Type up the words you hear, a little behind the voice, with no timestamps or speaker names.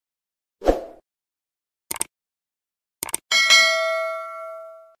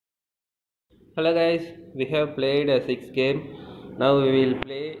Hello guys, we have played a 6 game. Now we will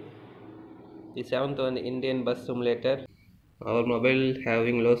play the 7th one, Indian bus simulator. Our mobile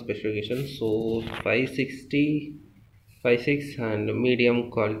having low specifications, so 560, 56 and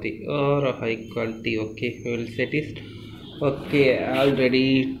medium quality or a high quality. Okay, we will set it. Okay,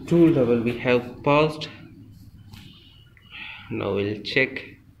 already tool level we have paused. Now we'll check.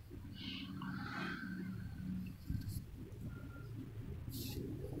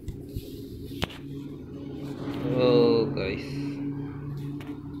 Oh guys,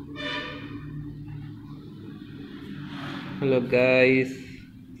 hello guys.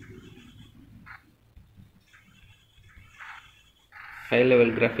 High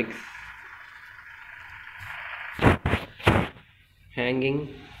level graphics.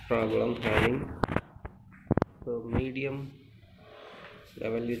 Hanging problem having, so medium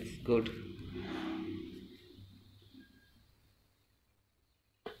level is good.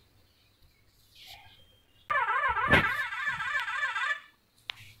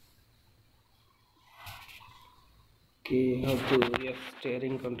 Okay, how to, yes,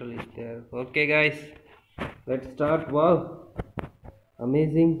 steering control is there. Okay guys, let's start. Wow,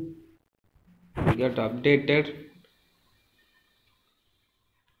 amazing, we got updated.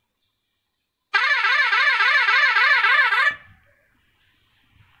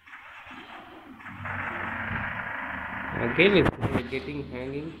 Again it's getting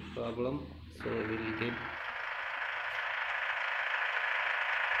hanging problem, so we'll get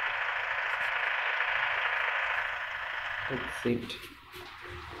it.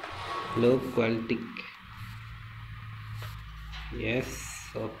 Low quality, yes.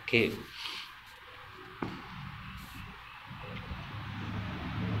 Okay,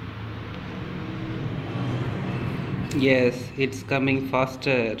 yes, it's coming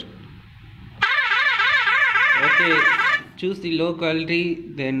faster. Okay, choose the low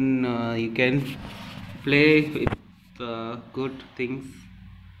quality, then you can play with good things.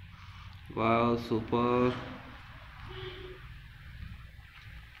 Wow, super.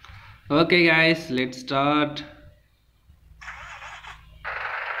 Okay guys, let's start.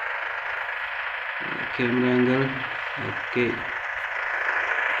 Camera angle. Okay,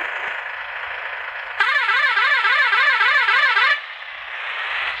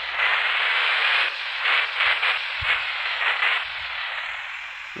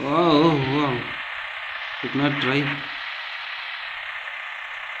 wow, wow, did not drive.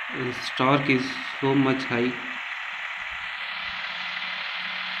 His torque is so much high.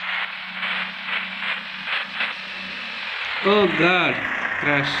 Oh god,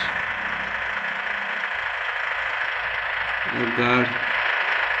 crash. Oh god,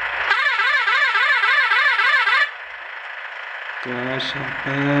 crash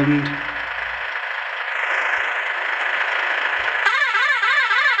happened.